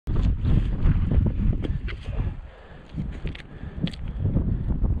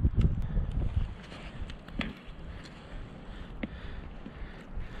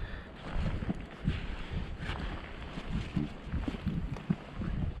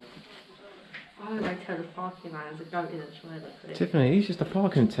I'm going to tell the parking man to go in the toilet. Tiffany, he's just a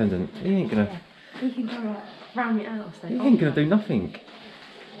parking attendant. He ain't gonna. Yeah. He can go round it out. He ain't gonna do nothing.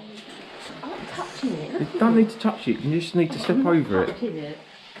 I'm not touching it. You don't need to touch it. You just need to step over it. It.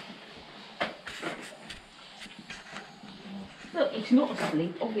 Look, it's not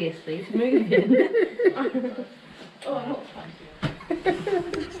asleep. Obviously, it's moving. Oh, I'm not touching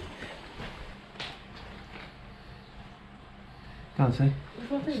it. Can't see.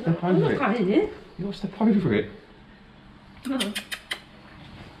 Step over it. You got to step over it. No.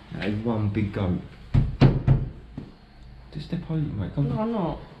 That is one big goat. Just step over it, mate. Come on. No, I'm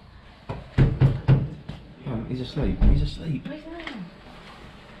not. No, he's asleep. He's asleep. Where's that?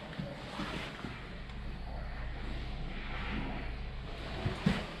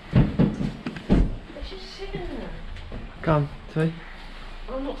 It's just sitting there. Come, see?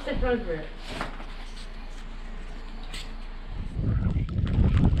 I'm not stepping over it.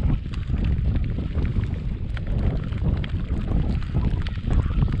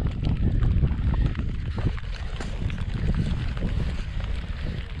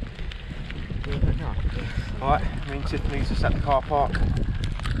 Right, me and Tiffany's just at the car park.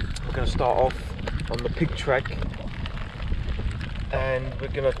 We're going to start off on the pig track and we're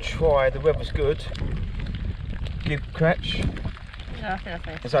going to try, the weather's good, give Cratch. Yeah, I think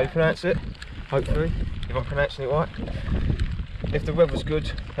that's Is that how you pronounce it? Hopefully, if I'm pronouncing it right. If the weather's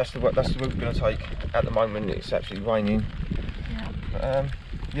good, that's the route we're going to take. At the moment it's actually raining. Yeah. But,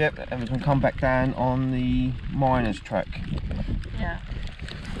 yep, and we can come back down on the miners track. Yeah.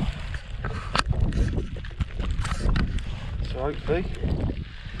 So hopefully,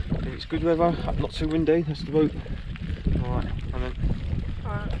 if it's good weather, not too windy, that's the route. Alright, and then.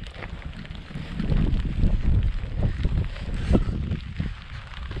 Alright.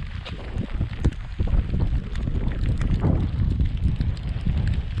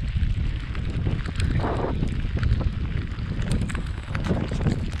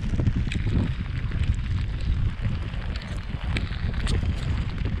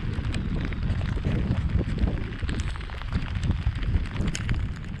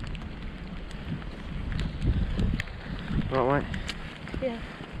 Right, mate? Yeah.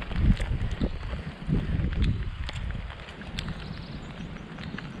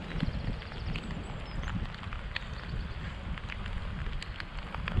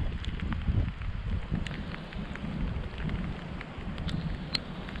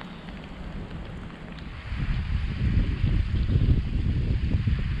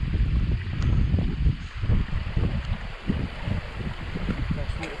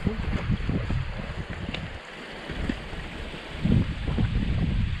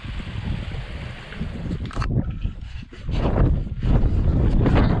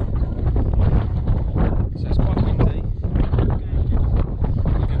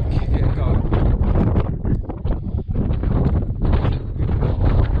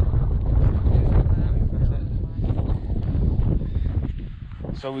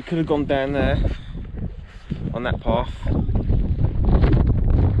 So we could have gone down there on that path,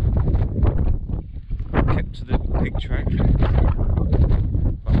 kept to the pig track,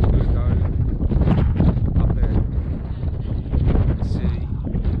 but we're going to go up there and see,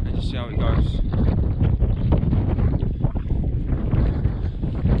 and just see how it goes.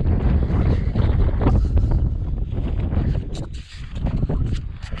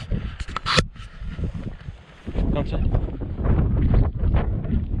 Can't see.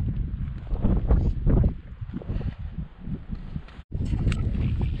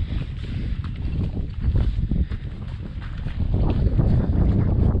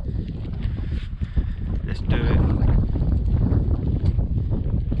 Let's do it.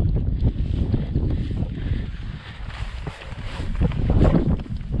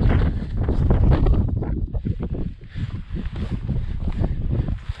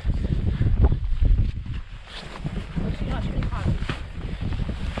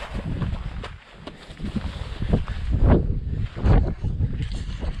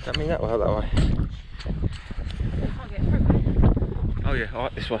 That mean that way or that way? Oh yeah,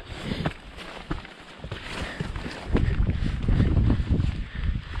 alright, this way.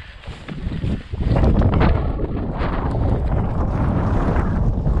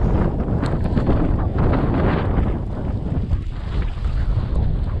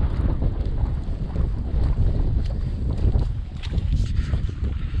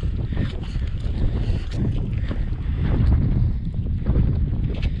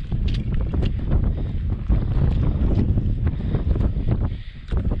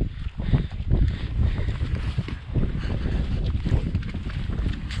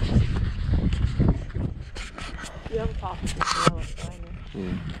 The other path is slower,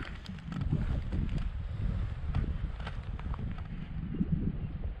 Yeah.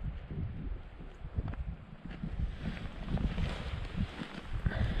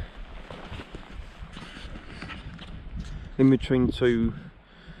 in between two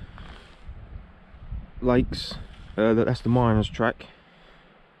lakes. That's the miners' track,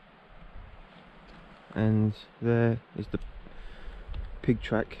 and there is the pig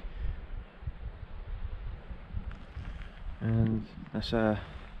track, and that's our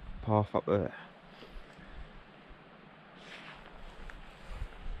path up there.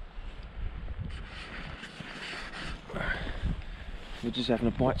 We're just having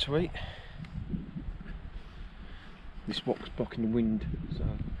a bite to eat. This rock's blocking the wind, so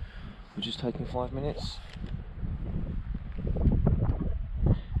we're just taking 5 minutes.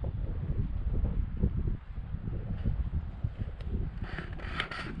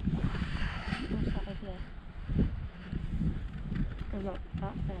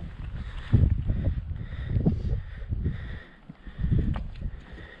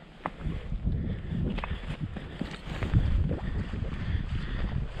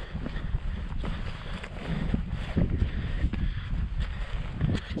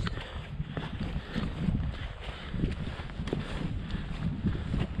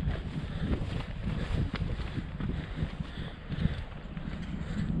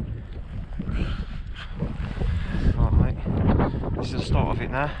 This is the start of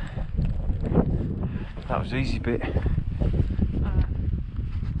it now. That was the easy bit.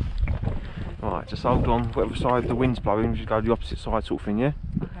 Right, just hold on, whatever side the wind's blowing, just go the opposite side sort of thing, yeah?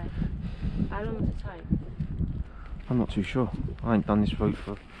 Okay. How long does it take? I'm not too sure. I ain't done this route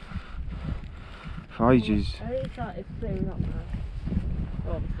for ages. I think it's clearing up now.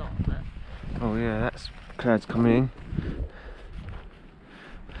 Well, it's not, but... Oh yeah, that's clouds coming in.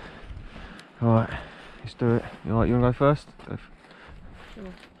 Alright, let's do it. You alright, you wanna go first? Go Sure.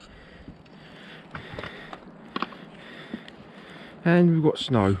 And we've got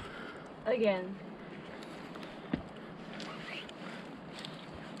snow. Again.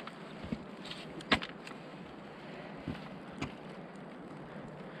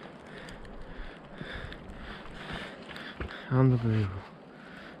 Unbelievable.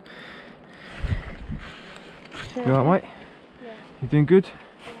 You alright, mate? Yeah. You doing good?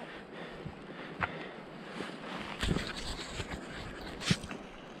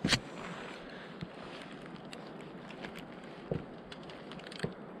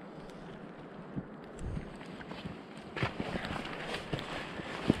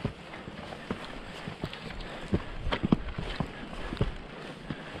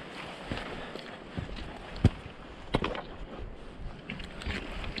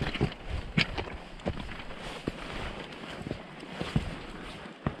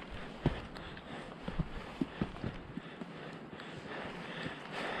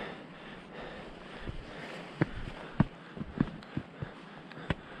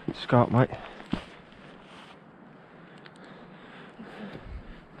 Just go up, mate.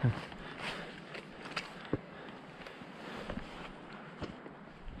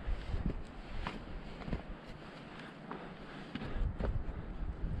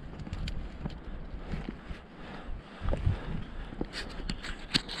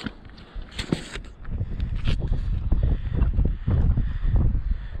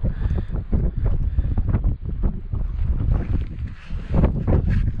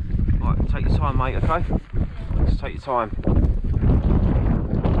 Take your time, mate, okay? Just take your time.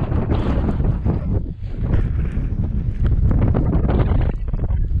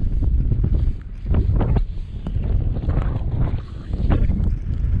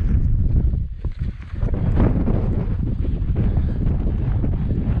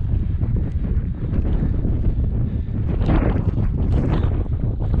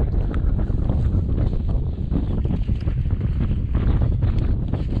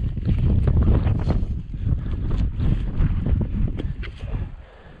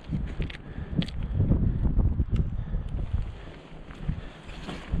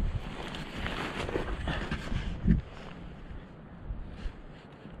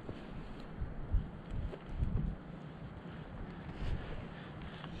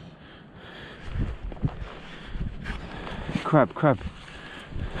 Crab, crab.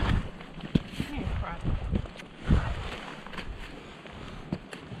 Yeah, crap.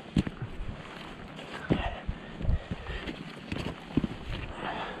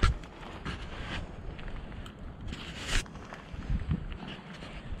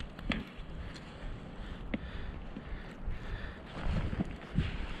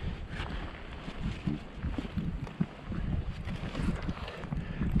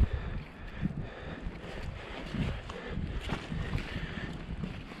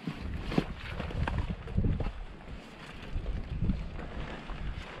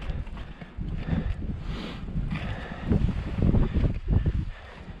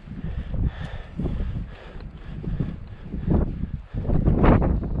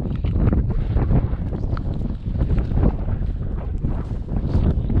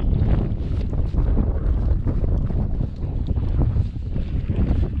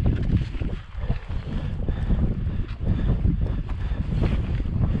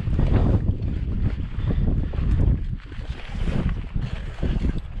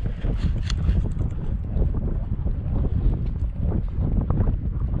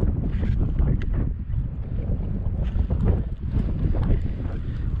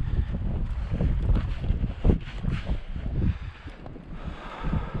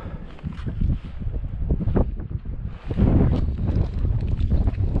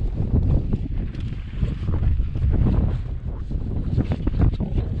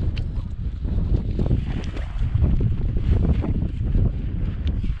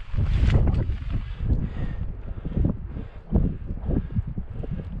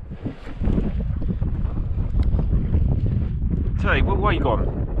 Tiffany, where you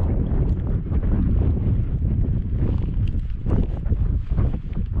gone?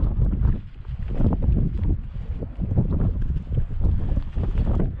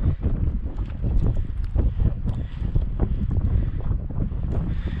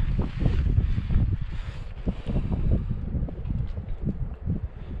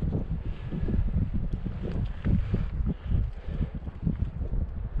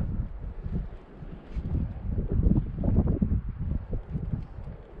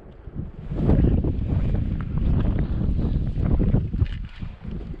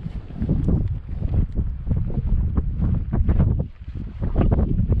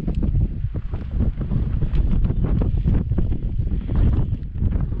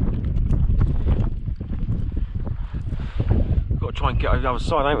 Try and get over the other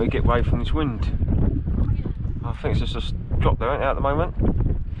side, ain't we? Get away from this wind. I think it's just a drop there, ain't it, at the moment?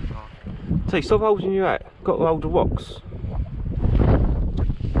 T, stop holding your hat. Got to hold the rocks.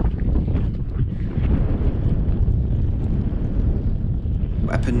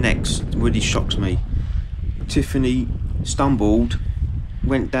 What happened next really shocks me. Tiffany stumbled,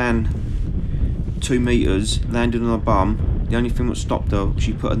 went down 2 metres, landed on her bum. The only thing that stopped her,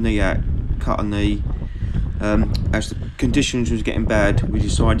 she put her knee out, cut her knee. As the conditions was getting bad, we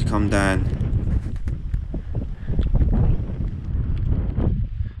decided to come down.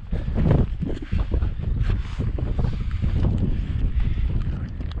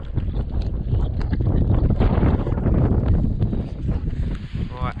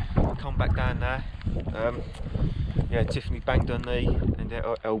 Right, we'll come back down now. Yeah, Tiffany banged her knee and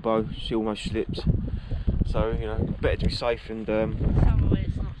her elbow, she almost slipped. So, you know, better to be safe and... Summer when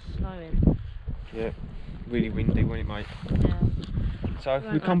it's not snowing. Yeah. Really windy, wasn't it, mate? Yeah. So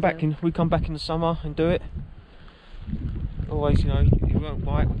we come back in the summer and do it. Always, you know, you won't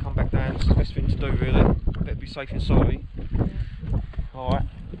bite. We come back down. It's the best thing to do, really. Better be safe and sorry. Yeah. All right.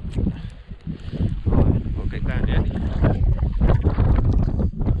 Right, we'll get down yet.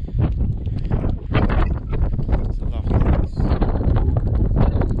 It's a lovely place.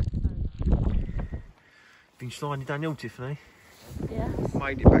 Been sliding downhill, Tiffany. Yeah.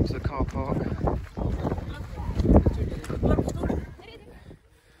 Made it back to the car park.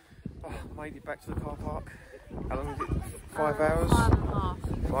 Made it back to the car park. How long was it? 5 hours? 5.5.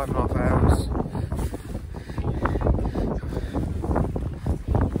 5.5 hours.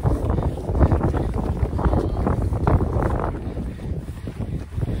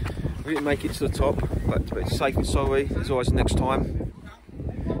 We didn't make it to the top, but it's safe and sorry. As always, next time.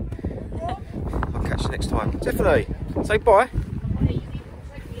 I'll catch you next time. Tiffany, say bye.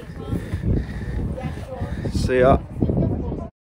 See ya.